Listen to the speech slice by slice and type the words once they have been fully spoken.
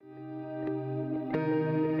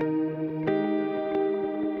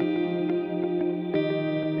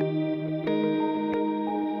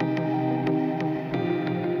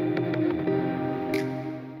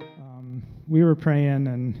were praying,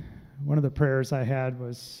 and one of the prayers I had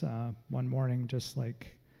was one morning just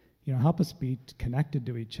like, help us be connected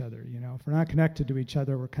to each other. If we're not connected to each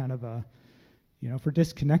other, we're kind of if we're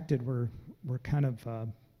disconnected, we're kind of,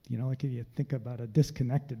 like if you think about a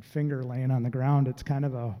disconnected finger laying on the ground, it's kind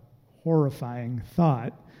of a horrifying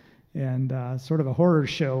thought and sort of a horror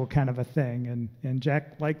show kind of a thing. And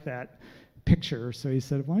Jack liked that picture, so he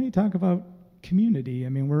said, why don't you talk about community? I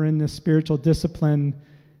mean, we're in this spiritual discipline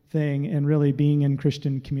thing, and really being in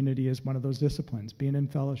Christian community is one of those disciplines, being in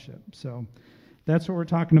fellowship. So that's what we're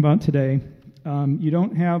talking about today. You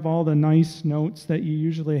don't have all the nice notes that you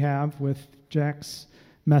usually have with Jack's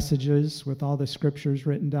messages, with all the scriptures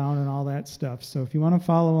written down and all that stuff. So if you want to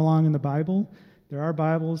follow along in the Bible, there are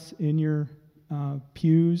Bibles in your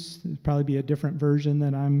pews. There'll probably be a different version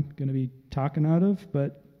that I'm going to be talking out of,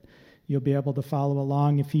 but you'll be able to follow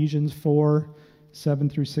along. Ephesians 4, 7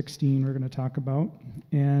 through 16 we're going to talk about.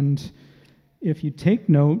 And if you take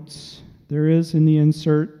notes, there is in the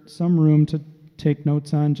insert some room to take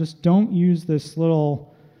notes on. Just don't use this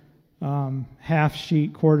little half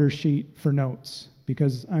sheet, quarter sheet for notes,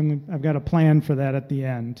 because I've got a plan for that at the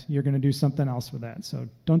end. You're going to do something else with that. So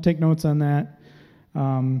don't take notes on that.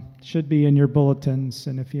 Should be in your bulletins.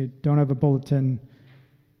 And if you don't have a bulletin,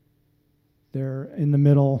 they're in the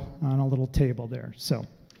middle on a little table there. So,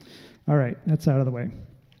 all right, that's out of the way.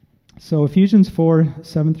 So Ephesians 4,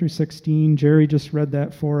 7 through 16, Jerry just read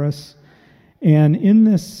that for us. And in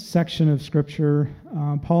this section of Scripture,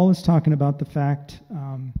 Paul is talking about the fact,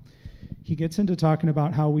 he gets into talking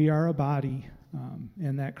about how we are a body,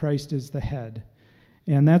 and that Christ is the head.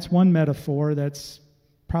 And that's one metaphor that's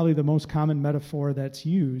probably the most common metaphor that's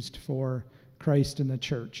used for Christ in the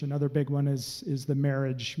church. Another big one is the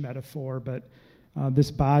marriage metaphor, but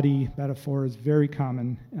this body metaphor is very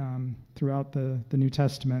common throughout the New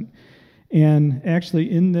Testament. And actually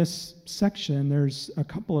in this section, there's a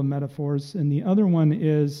couple of metaphors, and the other one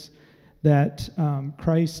is that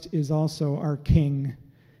Christ is also our king,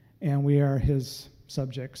 and we are his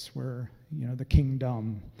subjects. We're, the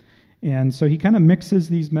kingdom. And so he kind of mixes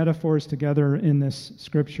these metaphors together in this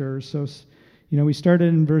scripture. So, we started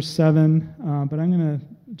in verse 7, but I'm going to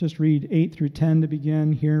just read 8 through 10 to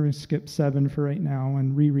begin here and skip 7 for right now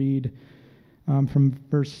and reread from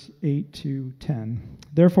verse 8 to 10.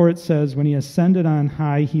 Therefore it says, when he ascended on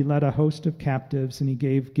high, he led a host of captives, and he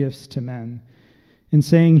gave gifts to men. In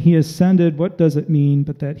saying he ascended, what does it mean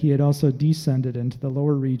but that he had also descended into the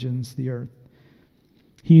lower regions, the earth?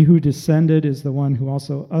 He who descended is the one who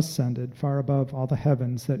also ascended far above all the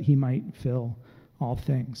heavens, that he might fill all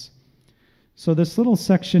things. So this little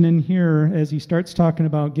section in here, as he starts talking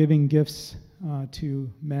about giving gifts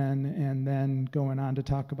to men and then going on to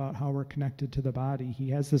talk about how we're connected to the body, he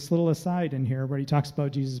has this little aside in here where he talks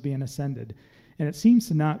about Jesus being ascended. And it seems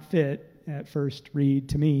to not fit at first read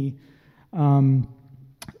to me,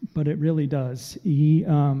 but it really does. He,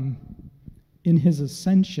 in his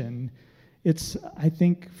ascension, it's, I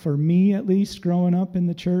think, for me at least, growing up in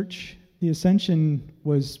the church, the ascension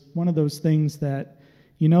was one of those things that,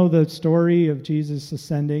 the story of Jesus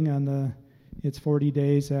ascending on it's 40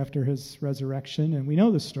 days after his resurrection, and we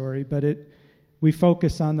know the story, but we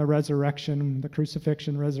focus on the resurrection, the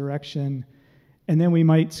crucifixion, resurrection, and then we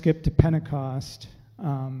might skip to Pentecost.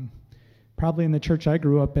 Probably in the church I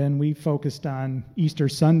grew up in, we focused on Easter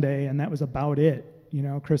Sunday, and that was about it,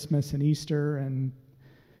 Christmas and Easter, and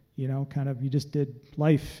you just did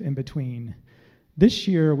life in between. This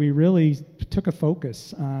year, we really took a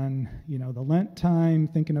focus on, the Lent time,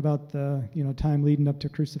 thinking about the, time leading up to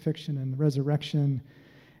crucifixion and resurrection.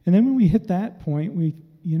 And then when we hit that point,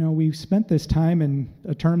 we spent this time in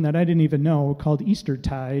a term that I didn't even know called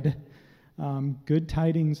Eastertide, good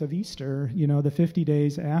tidings of Easter, the 50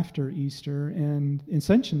 days after Easter, and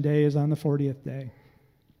Ascension Day is on the 40th day.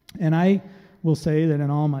 And I will say that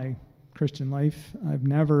in all my Christian life, I've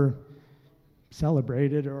never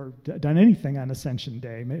celebrated or done anything on Ascension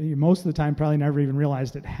Day. Maybe most of the time, probably never even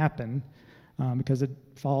realized it happened because it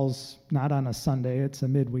falls not on a Sunday, it's a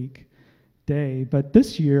midweek day. But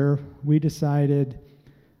this year, we decided,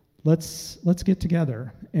 let's get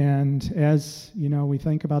together. And as, we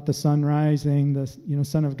think about the sun rising, the,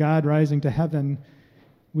 Son of God rising to heaven,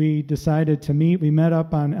 we decided to meet. We met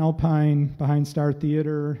up on Alpine behind Star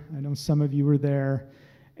Theater. I know some of you were there.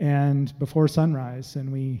 And before sunrise,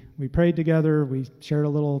 and we prayed together, we shared a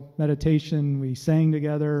little meditation, we sang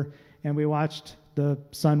together, and we watched the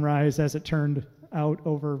sunrise as it turned out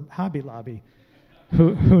over Hobby Lobby.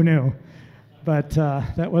 Who knew? But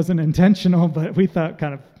that wasn't intentional, but we thought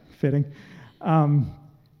kind of fitting. And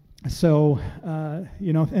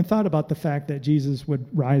thought about the fact that Jesus would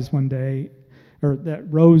rise one day, or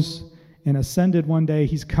that rose and ascended one day.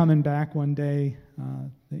 He's coming back one day.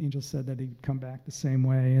 The angel said that he'd come back the same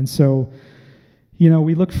way. And so,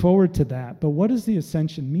 we look forward to that. But what does the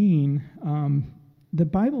ascension mean? The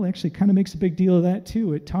Bible actually kind of makes a big deal of that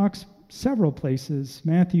too. It talks several places,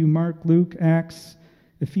 Matthew, Mark, Luke, Acts,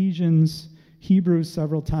 Ephesians, Hebrews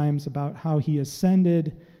several times, about how he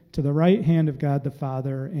ascended to the right hand of God the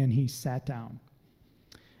Father and he sat down.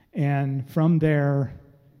 And from there,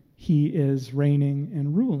 he is reigning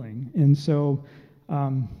and ruling. And so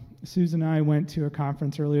Susan and I went to a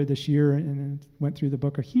conference earlier this year and went through the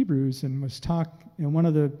book of Hebrews and and one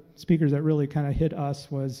of the speakers that really kind of hit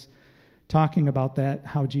us was talking about that,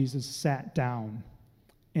 how Jesus sat down.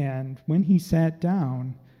 And when he sat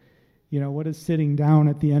down, what does sitting down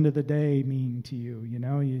at the end of the day mean to you?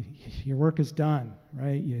 Your work is done,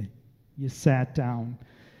 right? You sat down.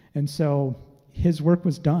 And so his work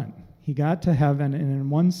was done. He got to heaven, and in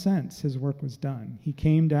one sense, his work was done. He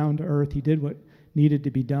came down to earth. He did what needed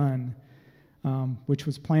to be done, which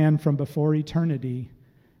was planned from before eternity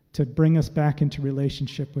to bring us back into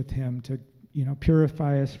relationship with him, to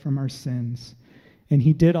purify us from our sins. And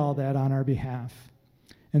he did all that on our behalf.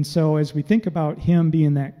 And so as we think about him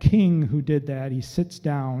being that king who did that, he sits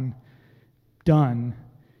down, done.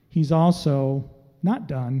 He's also not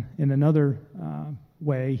done in another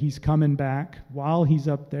way. He's coming back while he's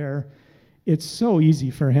up there. It's so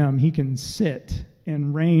easy for him. He can sit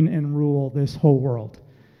and reign and rule this whole world.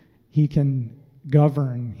 He can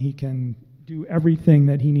govern. He can do everything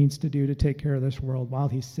that he needs to do to take care of this world while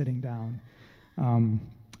he's sitting down.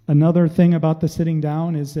 Another thing about the sitting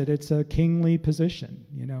down is that it's a kingly position.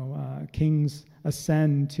 Kings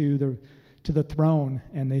ascend to the throne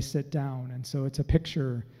and they sit down, and so it's a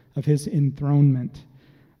picture of his enthronement.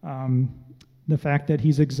 The fact that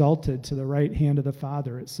he's exalted to the right hand of the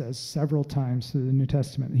Father, it says several times through the New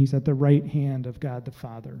Testament. He's at the right hand of God the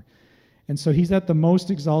Father. And so he's at the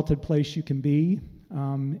most exalted place you can be,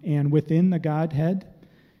 and within the Godhead,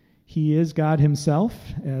 he is God himself,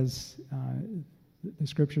 as the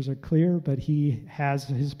scriptures are clear, but he has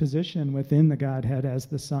his position within the Godhead as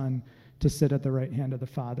the Son to sit at the right hand of the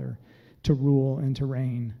Father, to rule and to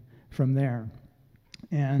reign from there.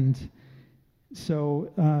 And so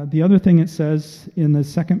the other thing it says in the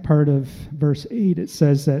second part of verse 8, it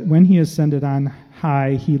says that when he ascended on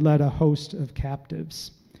high, he led a host of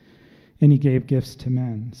captives, and he gave gifts to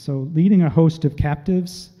men. So leading a host of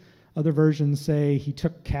captives, other versions say he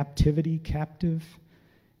took captivity captive.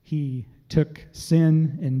 He took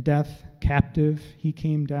sin and death captive. He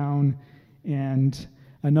came down. And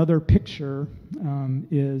another picture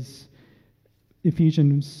is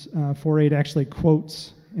Ephesians 4:8 actually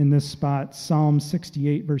quotes in this spot Psalm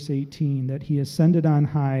 68, verse 18, that he ascended on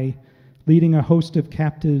high, leading a host of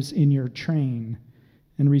captives in your train,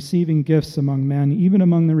 and receiving gifts among men, even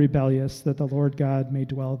among the rebellious, that the Lord God may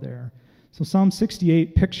dwell there. So Psalm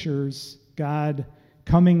 68 pictures God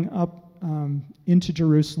coming up into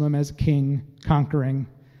Jerusalem as king, conquering,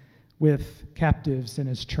 with captives in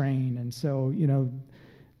his train. And so,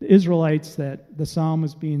 the Israelites that the psalm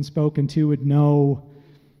was being spoken to would know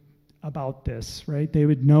about this, right? They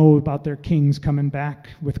would know about their kings coming back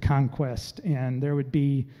with conquest, and there would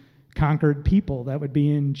be conquered people that would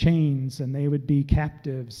be in chains, and they would be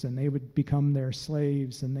captives, and they would become their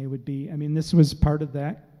slaves, and they would be, this was part of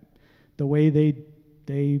that, the way they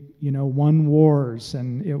won wars,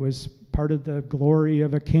 and it was part of the glory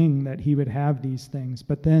of a king that he would have these things.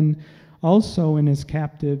 But then also in his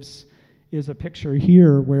captives is a picture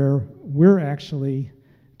here where we're actually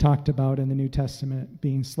talked about in the New Testament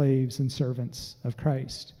being slaves and servants of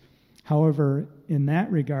Christ. However, in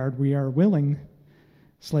that regard, we are willing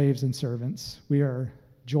slaves and servants. We are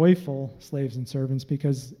joyful slaves and servants,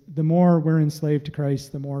 because the more we're enslaved to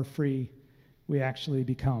Christ, the more free we actually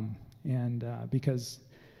become. And because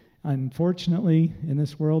unfortunately, in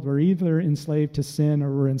this world, we're either enslaved to sin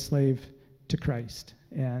or we're enslaved to Christ.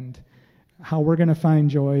 And how we're going to find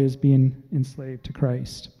joy is being enslaved to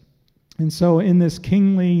Christ. And so in this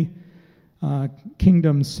kingly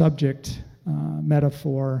kingdom subject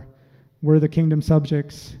metaphor, we're the kingdom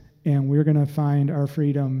subjects, and we're going to find our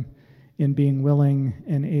freedom in being willing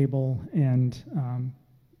and able and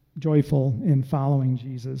joyful in following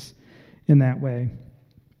Jesus in that way.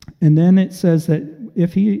 And then it says that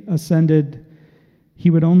if he ascended, he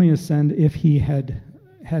would only ascend if he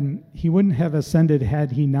he wouldn't have ascended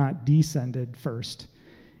had he not descended first.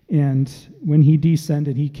 And when he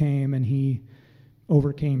descended, he came and he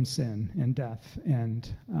overcame sin and death, and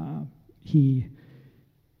he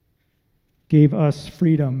gave us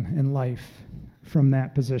freedom and life from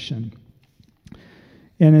that position.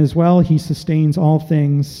 And as well, he sustains all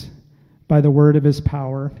things by the word of his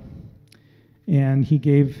power. and he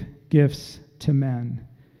gave gifts to men.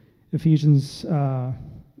 Ephesians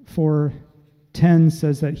 4:10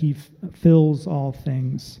 says that he fills all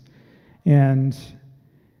things, and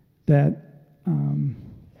that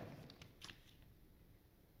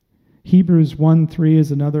Hebrews 1:3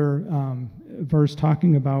 is another verse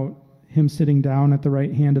talking about him sitting down at the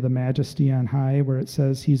right hand of the majesty on high, where it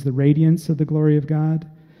says he's the radiance of the glory of God,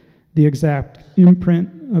 the exact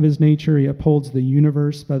imprint of his nature. He upholds the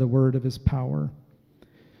universe by the word of his power.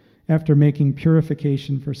 After making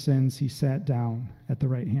purification for sins, he sat down at the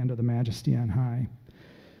right hand of the majesty on high.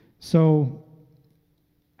 So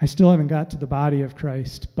I still haven't got to the body of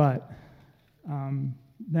Christ, but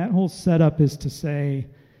that whole setup is to say,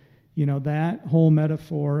 that whole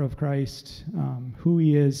metaphor of Christ, who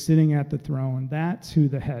he is sitting at the throne, that's who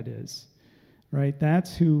the head is, right?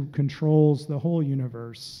 That's who controls the whole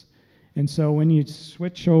universe. And so when you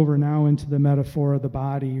switch over now into the metaphor of the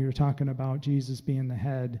body, you're talking about Jesus being the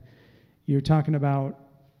head. You're talking about,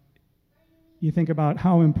 you think about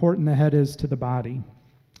how important the head is to the body,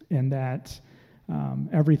 and that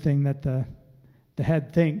everything that the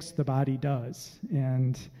head thinks, the body does.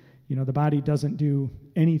 And, the body doesn't do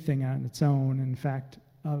anything on its own. In fact,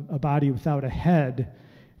 a body without a head,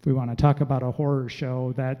 if we want to talk about a horror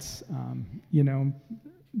show, that's,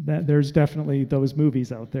 that there's definitely those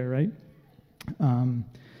movies out there, right?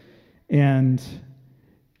 And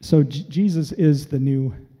so Jesus is the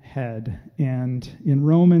new head. And in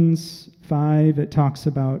Romans 5, it talks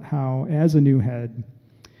about how, as a new head,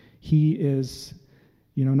 he is,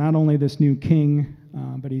 not only this new king,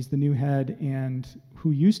 but he's the new head. And who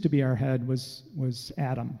used to be our head was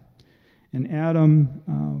Adam. And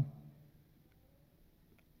Adam,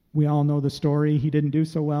 we all know the story. He didn't do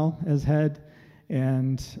so well as head,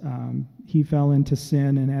 and he fell into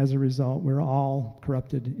sin. And as a result, we're all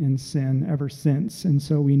corrupted in sin ever since. And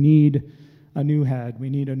so we need a new head. We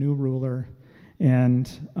need a new ruler. And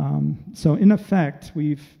so in effect,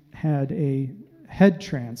 we've had a head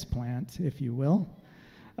transplant, if you will.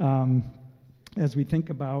 As we think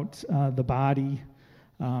about the body,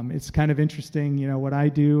 it's kind of interesting, what I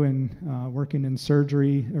do, and working in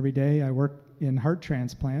surgery every day. I work in heart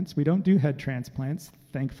transplants. We don't do head transplants,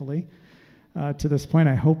 thankfully. To this point,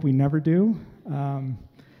 I hope we never do.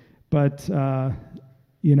 But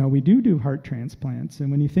we do heart transplants.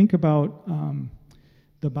 And when you think about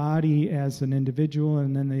the body as an individual,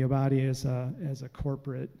 and then the body as a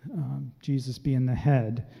corporate, Jesus being the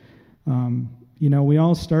head, we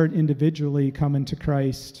all start individually coming to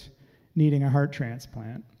Christ needing a heart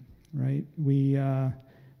transplant, right? We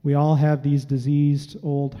all have these diseased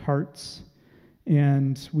old hearts,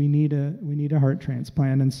 and we need a heart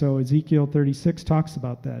transplant. And so Ezekiel 36 talks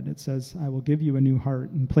about that. It says, I will give you a new heart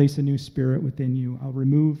and place a new spirit within you. I'll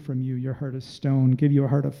remove from you your heart of stone, give you a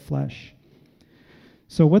heart of flesh.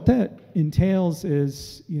 So what that entails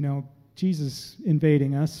is, Jesus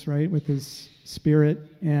invading us, right, with his spirit,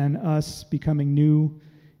 and us becoming new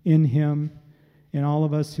in him. And all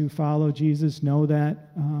of us who follow Jesus know that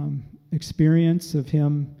experience of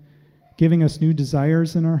him giving us new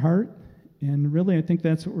desires in our heart. And really, I think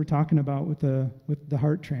that's what we're talking about with the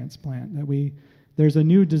heart transplant, that there's a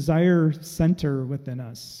new desire center within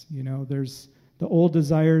us. There's the old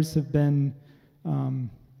desires have been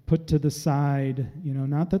put to the side.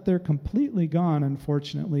 Not that they're completely gone,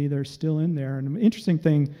 unfortunately, they're still in there. And an interesting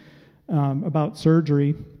thing about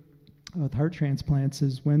surgery with heart transplants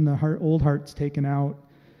is when the old heart's taken out,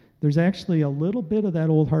 there's actually a little bit of that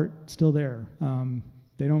old heart still there.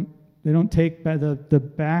 They don't take the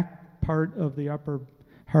back part of the upper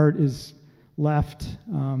heart is left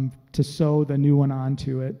to sew the new one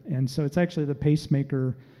onto it, and so it's actually the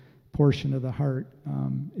pacemaker portion of the heart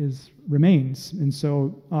remains. And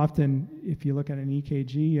so often, if you look at an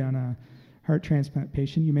EKG on a heart transplant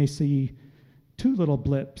patient, you may see two little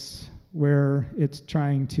blips where it's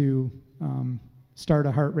trying to start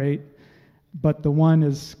a heart rate, but the one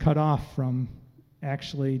is cut off from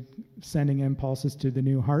actually sending impulses to the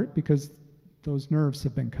new heart because those nerves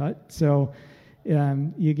have been cut. So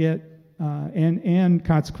you get, and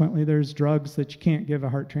consequently, there's drugs that you can't give a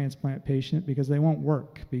heart transplant patient because they won't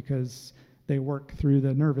work, because they work through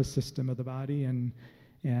the nervous system of the body, and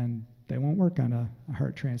they won't work on a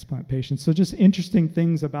heart transplant patient. So just interesting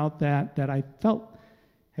things about that I felt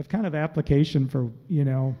have kind of application for,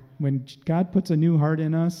 when God puts a new heart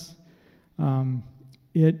in us,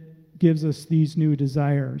 it gives us these new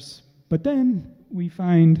desires. But then we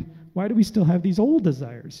find, why do we still have these old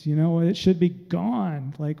desires? It should be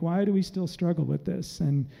gone. Like, why do we still struggle with this?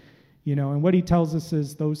 And, And what he tells us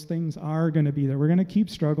is those things are going to be there. We're going to keep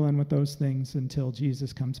struggling with those things until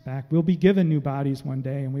Jesus comes back. We'll be given new bodies one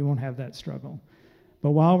day, and we won't have that struggle.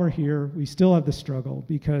 But while we're here, we still have the struggle,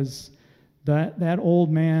 because that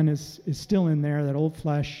old man is still in there. That old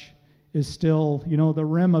flesh is still, the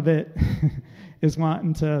rim of it is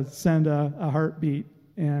wanting to send a heartbeat,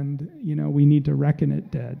 and, we need to reckon it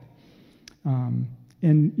dead.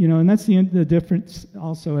 And that's the difference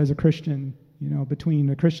also as a Christian, between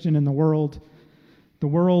a Christian and the world. The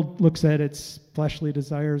world looks at its fleshly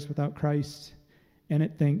desires without Christ, and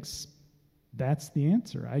it thinks, that's the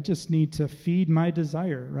answer. I just need to feed my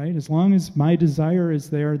desire, right? As long as my desire is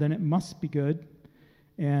there, then it must be good.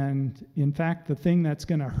 And in fact, the thing that's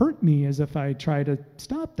going to hurt me is if I try to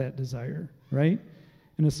stop that desire, right?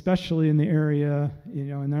 And especially in the area,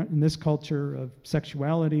 in this culture of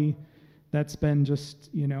sexuality, that's been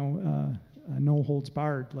just, no holds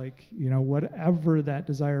barred. Like, whatever that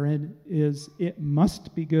desire is, it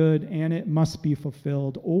must be good and it must be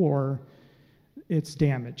fulfilled, or it's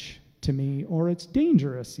damage to me, or it's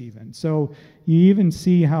dangerous even. So you even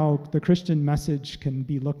see how the Christian message can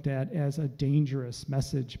be looked at as a dangerous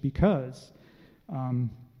message, because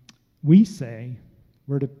we say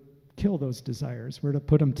we're to kill those desires. We're to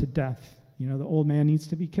put them to death. The old man needs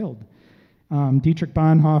to be killed. Dietrich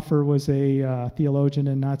Bonhoeffer was a theologian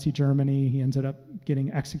in Nazi Germany. He ended up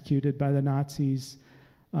getting executed by the Nazis,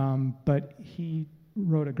 but he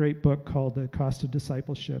wrote a great book called The Cost of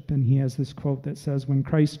Discipleship, and he has this quote that says, when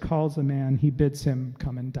Christ calls a man, he bids him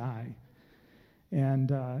come and die.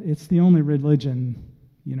 And it's the only religion,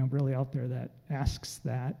 really out there that asks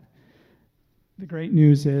that. The great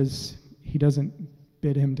news is he doesn't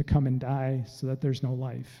bid him to come and die so that there's no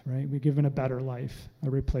life, right? We're given a better life, a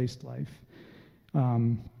replaced life.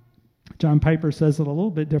 John Piper says it a little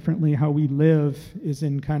bit differently. How we live is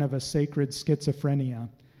in kind of a sacred schizophrenia.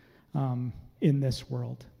 In this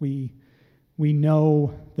world, we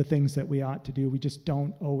know the things that we ought to do. We just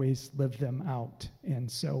don't always live them out,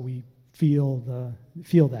 and so we feel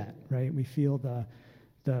that, right? We feel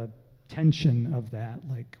the tension of that.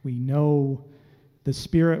 Like, we know the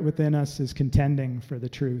spirit within us is contending for the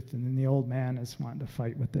truth, and then the old man is wanting to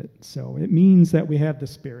fight with it. So it means that we have the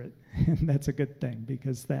spirit, and that's a good thing,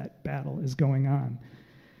 because that battle is going on.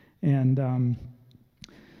 And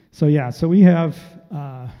so we have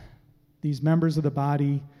these members of the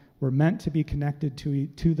body. We're meant to be connected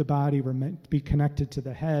to the body. We're meant to be connected to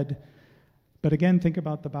the head. But again, think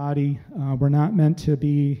about the body. We're not meant to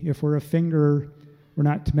be, if we're a finger, we're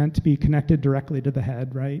not meant to be connected directly to the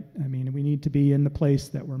head, right? I mean, we need to be in the place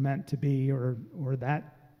that we're meant to be, or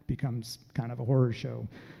that becomes kind of a horror show.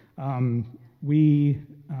 We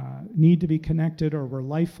need to be connected, or we're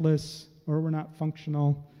lifeless, or we're not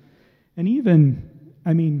functional. And even,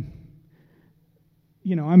 I'm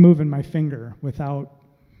moving my finger without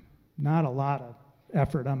not a lot of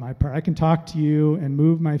effort on my part. I can talk to you and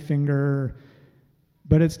move my finger,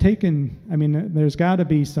 but it's taken, there's got to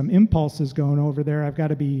be some impulses going over there. I've got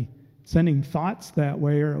to be sending thoughts that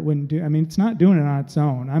way, or it wouldn't do. It's not doing it on its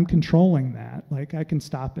own. I'm controlling that. Like, I can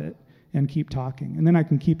stop it and keep talking, and then I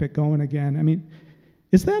can keep it going again.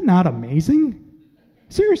 Is that not amazing?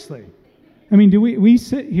 Seriously. Do we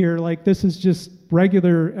sit here like this is just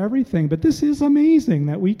regular everything, but this is amazing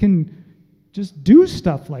that we can just do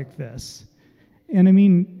stuff like this.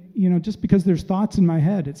 And just because there's thoughts in my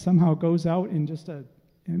head, it somehow goes out in just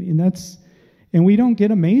and we don't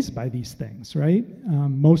get amazed by these things, right?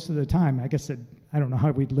 Most of the time. I guess I don't know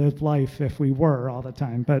how we'd live life if we were all the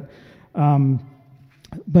time, but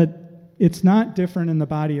it's not different in the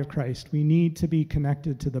body of Christ. We need to be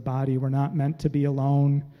connected to the body. We're not meant to be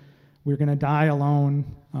alone. We're going to die alone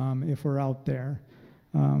if we're out there.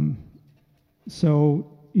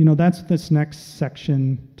 That's this next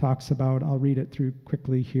section talks about. I'll read it through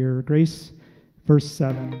quickly here. Grace, verse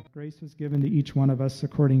 7. Grace was given to each one of us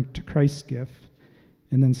according to Christ's gift.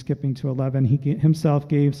 And then skipping to 11, he himself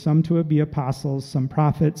gave some to be apostles, some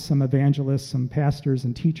prophets, some evangelists, some pastors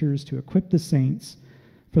and teachers to equip the saints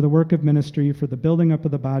for the work of ministry, for the building up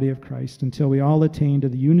of the body of Christ, until we all attain to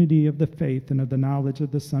the unity of the faith and of the knowledge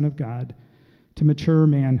of the Son of God, to mature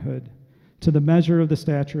manhood, to the measure of the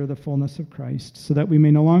stature of the fullness of Christ, so that we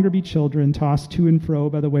may no longer be children, tossed to and fro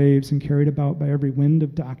by the waves and carried about by every wind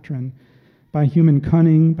of doctrine, by human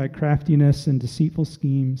cunning, by craftiness and deceitful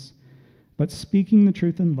schemes. But speaking the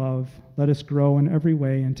truth in love, let us grow in every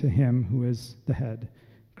way into him who is the head,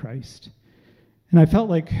 Christ. And I felt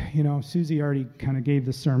like, Susie already kind of gave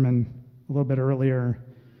the sermon a little bit earlier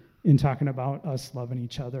in talking about us loving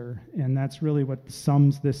each other. And that's really what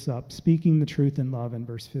sums this up. Speaking the truth in love in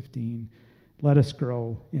verse 15. Let us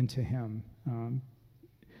grow into him.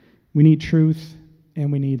 We need truth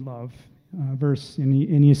and we need love.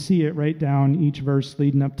 And you see it right down each verse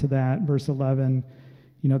leading up to that. Verse 11,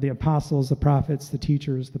 the apostles, the prophets, the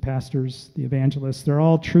teachers, the pastors, the evangelists, they're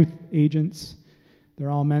all truth agents. They're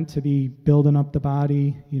all meant to be building up the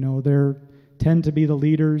body. They tend to be the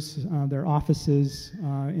leaders, their offices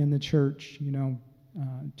in the church,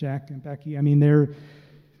 Jack and Becky.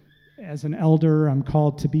 As an elder, I'm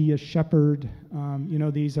called to be a shepherd.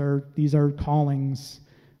 These are callings,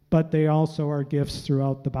 but they also are gifts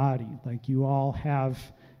throughout the body. Like, you all have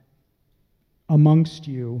amongst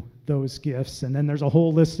you those gifts. And then there's a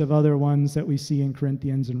whole list of other ones that we see in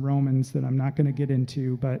Corinthians and Romans that I'm not going to get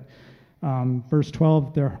into. But verse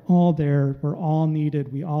 12, they're all there. We're all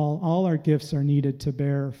needed. All our gifts are needed to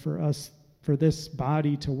bear for this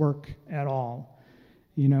body to work at all.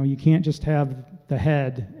 You can't just have the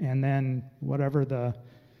head and then whatever the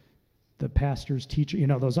pastor's teacher,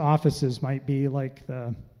 those offices might be like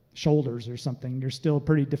the shoulders or something. You're still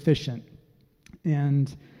pretty deficient.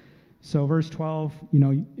 And so verse 12,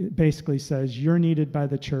 it basically says you're needed by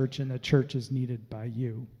the church and the church is needed by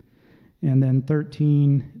you. And then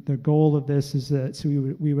 13, the goal of this is that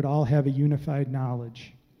we would all have a unified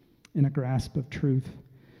knowledge and a grasp of truth,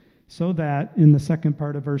 so that in the second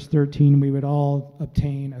part of verse 13, we would all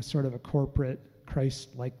obtain a sort of a corporate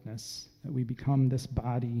Christ-likeness, that we become this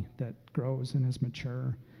body that grows and is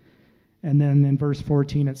mature. And then in verse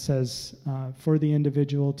 14, it says, for the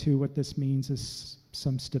individual too, what this means is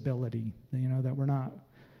some stability, that we're not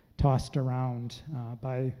tossed around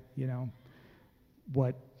by,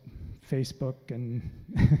 what Facebook and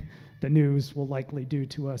the news will likely do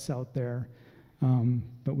to us out there,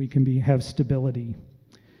 but we can have stability.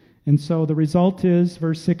 And so the result is,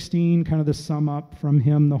 verse 16, kind of the sum up, from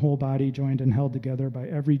him the whole body, joined and held together by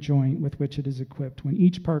every joint with which it is equipped, when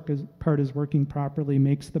each part is working properly,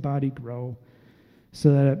 makes the body grow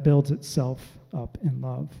so that it builds itself up in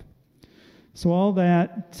love. So all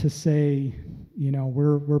that to say,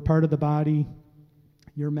 we're part of the body.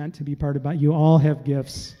 You're meant to be part of the body. You all have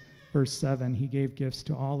gifts. Verse 7, he gave gifts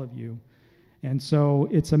to all of you. And so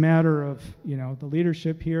it's a matter of, the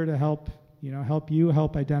leadership here to help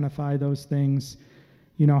identify those things.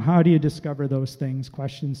 How do you discover those things?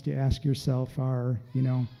 Questions to ask yourself are,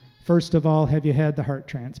 first of all, have you had the heart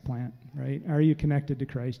transplant, right? Are you connected to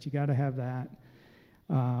Christ? You got to have that,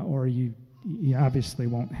 or you obviously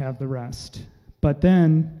won't have the rest. But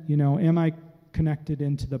then, am I connected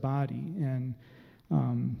into the body? And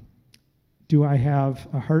do I have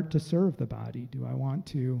a heart to serve the body? Do I want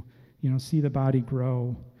to, see the body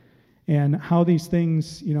grow? And how these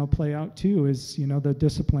things, play out too is, the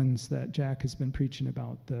disciplines that Jack has been preaching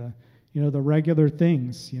about, the regular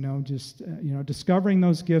things, discovering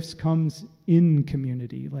those gifts comes in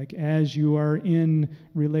community. Like, as you are in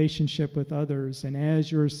relationship with others and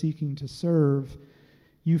as you're seeking to serve,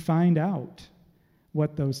 you find out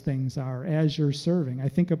what those things are as you're serving. I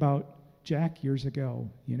think about Jack years ago,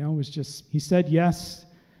 he said yes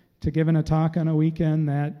to giving a talk on a weekend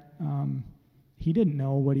that, he didn't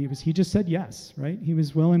know he just said yes, right? He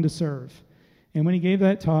was willing to serve. And when he gave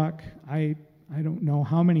that talk, I don't know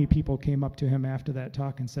how many people came up to him after that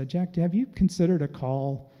talk and said, Jack, have you considered a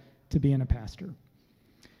call to being a pastor?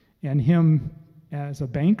 And him, as a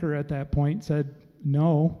banker at that point, said,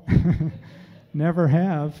 no, never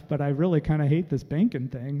have, but I really kind of hate this banking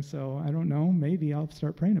thing, so I don't know, maybe I'll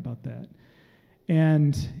start praying about that.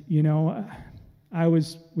 And,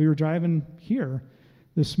 we were driving here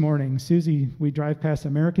this morning. Susie, we drive past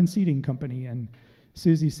American Seating Company, and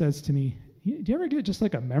Susie says to me, do you ever get just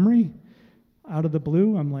like a memory out of the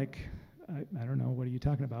blue? I'm like, I don't know, what are you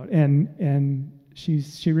talking about? And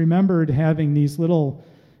she remembered having these little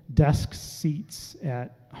desk seats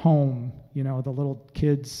at home, the little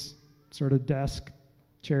kids sort of desk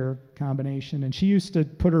chair combination, and she used to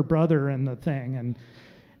put her brother in the thing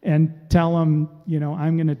and tell him,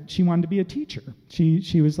 she wanted to be a teacher.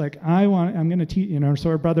 She was like, I'm going to teach, so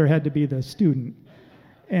her brother had to be the student.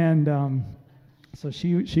 And so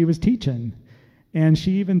she was teaching. And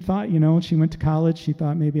she even thought, she went to college, she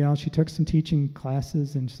thought maybe she took some teaching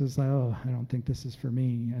classes, and she was like, oh, I don't think this is for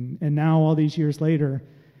me. And now, all these years later,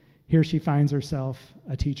 here she finds herself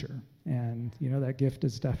a teacher. And, that gift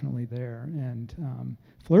is definitely there and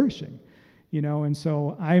flourishing. And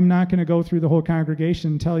so I'm not going to go through the whole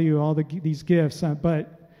congregation and tell you all these gifts,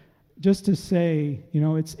 but just to say,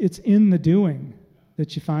 it's in the doing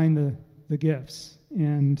that you find the gifts.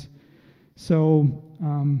 And so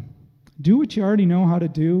do what you already know how to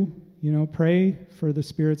do. Pray for the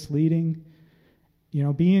Spirit's leading.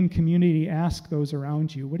 Be in community. Ask those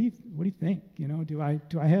around you, what do you think? Do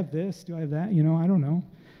I have this? Do I have that? I don't know.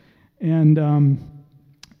 And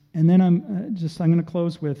And then I'm going to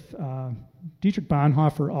close with Dietrich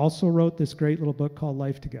Bonhoeffer also wrote this great little book called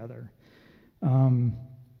Life Together.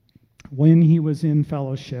 When he was in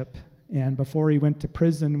fellowship and before he went to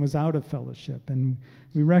prison was out of fellowship. And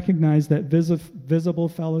we recognize that visible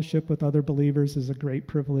fellowship with other believers is a great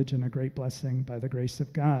privilege and a great blessing by the grace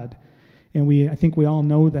of God. And I think we all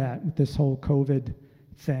know that with this whole COVID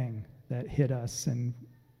thing that hit us and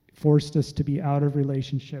forced us to be out of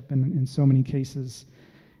relationship in so many cases.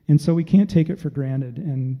 And so we can't take it for granted.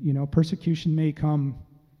 And, persecution may come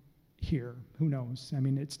here. Who knows? I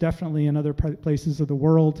mean, it's definitely in other places of the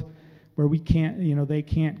world where we can't, they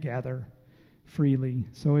can't gather freely.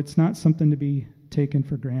 So it's not something to be taken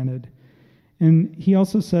for granted. And he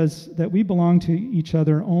also says that we belong to each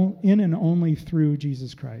other in and only through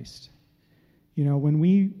Jesus Christ. When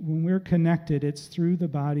we're connected, it's through the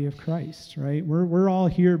body of Christ, right? We're all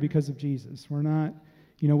here because of Jesus. We're not,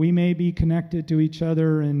 we may be connected to each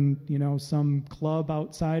other in, some club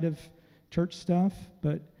outside of church stuff,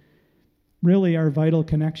 but really our vital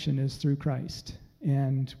connection is through Christ.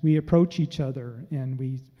 And we approach each other, and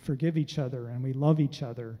we forgive each other, and we love each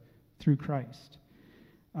other through Christ.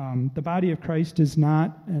 The body of Christ is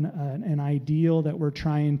not an ideal that we're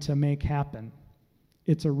trying to make happen.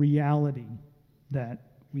 It's a reality that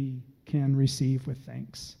we can receive with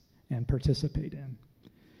thanks and participate in.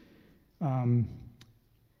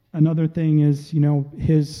 Another thing is,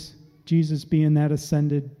 Jesus being that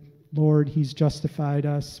ascended Lord, he's justified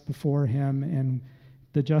us before him, and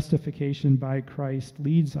the justification by Christ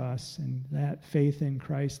leads us, and that faith in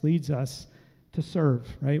Christ leads us to serve,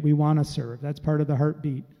 right? We want to serve. That's part of the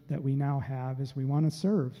heartbeat that we now have, is we want to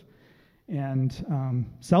serve. And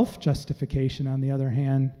self-justification, on the other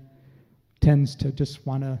hand, tends to just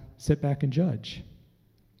want to sit back and judge.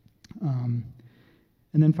 And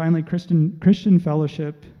then finally, Christian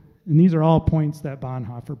fellowship, and these are all points that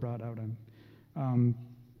Bonhoeffer brought out on.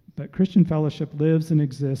 But Christian fellowship lives and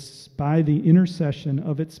exists by the intercession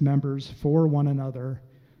of its members for one another,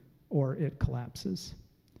 or it collapses.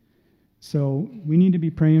 So we need to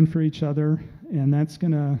be praying for each other, and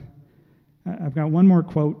I've got one more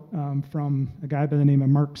quote from a guy by the name of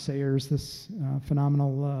Mark Sayers, this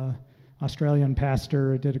phenomenal Australian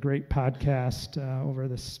pastor, did a great podcast over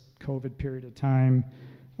this COVID period of time,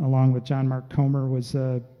 along with John Mark Comer, was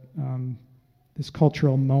this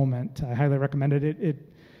cultural moment. I highly recommend it. It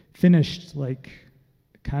finished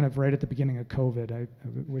kind of right at the beginning of COVID. I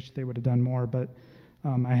wish they would have done more, but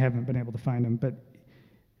I haven't been able to find them. But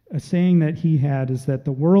a saying that he had is that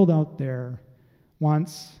the world out there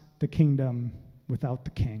wants the kingdom without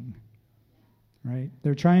the king. Right?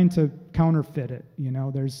 They're trying to counterfeit it.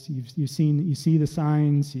 You see the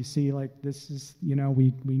signs, you see this is,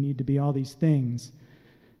 we need to be all these things,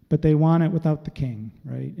 but they want it without the king,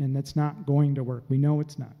 right? And that's not going to work. We know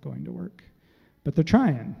it's not going to work, but they're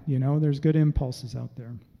trying. There's good impulses out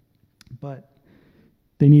there, but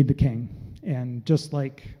they need the king, and just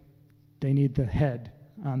like they need the head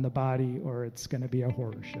on the body, or it's going to be a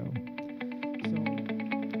horror show. So.